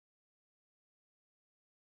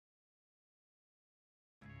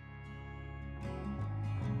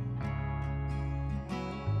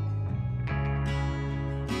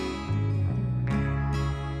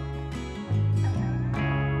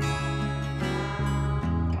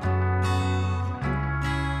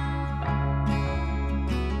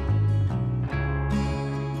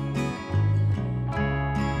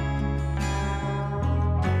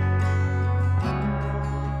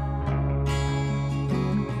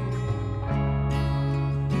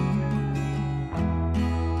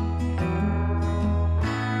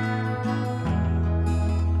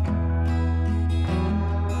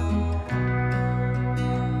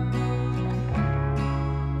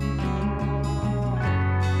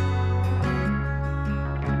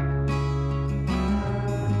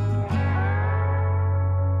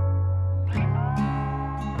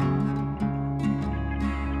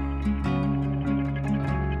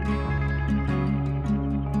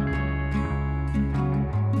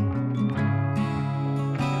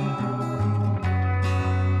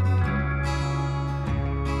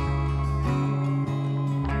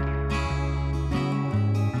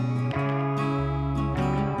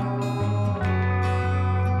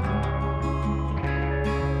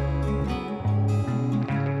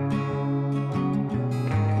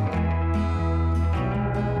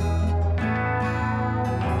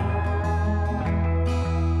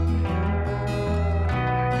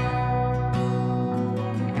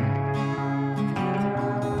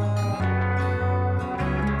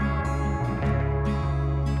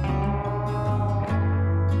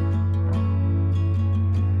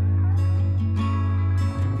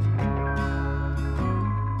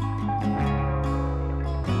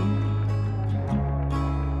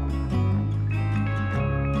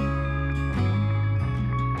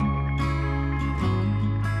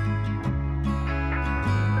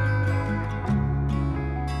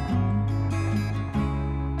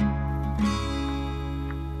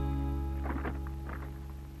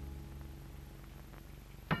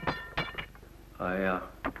I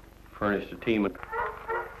furnished a team of...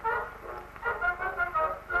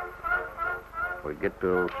 We'd get to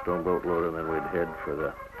the stone boat load, and then we'd head for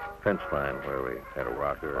the fence line where we had a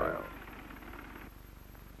rocker around.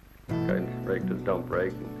 Kind of rake to the dump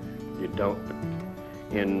rake, and you dump it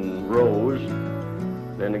in rows.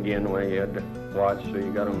 Then again, well, you had to watch so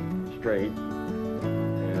you got them straight,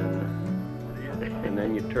 and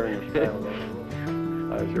then you turn your style over.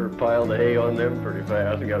 I sure piled the hay on them pretty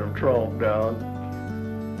fast and got them trolled down.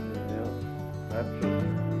 Yeah, that's it.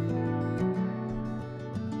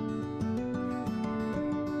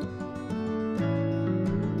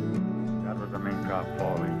 That was the main crop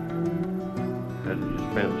falling. Had to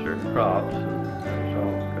dispense your crops, and so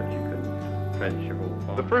because you couldn't fence your whole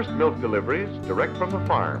farm. The first milk deliveries, direct from the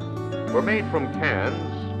farm, were made from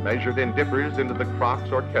cans measured in dippers into the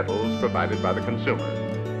crocks or kettles provided by the consumer.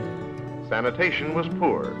 Sanitation was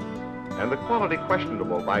poor, and the quality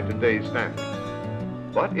questionable by today's standards.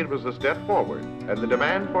 But it was a step forward, and the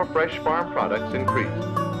demand for fresh farm products increased.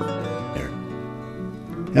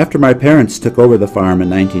 After my parents took over the farm in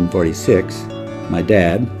 1946, my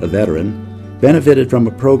dad, a veteran, benefited from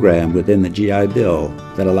a program within the GI Bill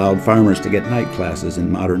that allowed farmers to get night classes in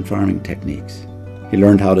modern farming techniques. He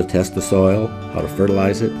learned how to test the soil, how to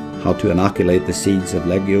fertilize it, how to inoculate the seeds of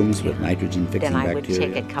legumes with nitrogen-fixing bacteria. Then I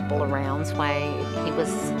would take a couple of rounds while he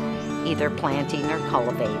was either planting or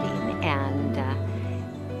cultivating, and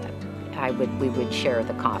we would share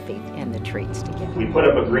the coffee and the treats together. We put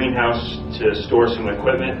up a greenhouse to store some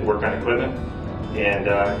equipment, work on equipment, and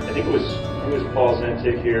I think it was Paul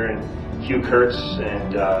Zentik here and Hugh Kurtz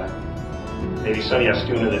and maybe Sonny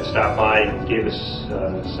Astuna that stopped by and gave us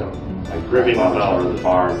some ribbing about the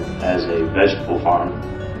farm as a vegetable farm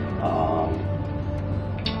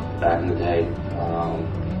back in the day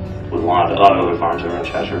with a lot of other farms around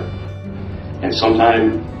Cheshire. And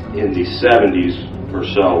sometime in the 70s or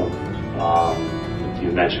so, the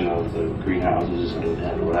invention of the greenhouses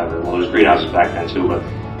and whatever. Well, there's greenhouses back then too, but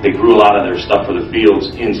they grew a lot of their stuff for the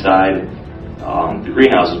fields inside the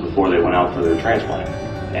greenhouses before they went out for their transplant.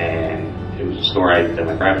 And it was a story that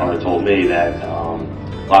my grandfather told me that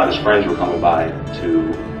a lot of his friends were coming by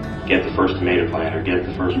to get the first tomato plant or get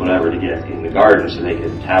the first whatever to get in the garden so they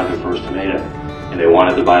could have their first tomato. And they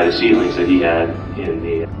wanted to buy the seedlings that he had in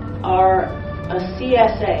the... Are a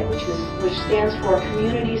CSA, which stands for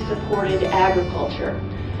Community Supported Agriculture,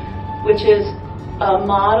 which is a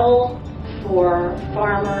model for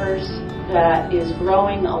farmers that is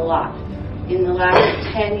growing a lot. In the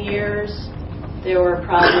last 10 years, there were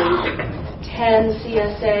probably 10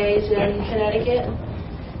 CSAs in Connecticut.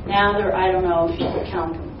 Now I don't know if you can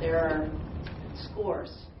count them, there are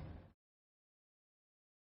scores.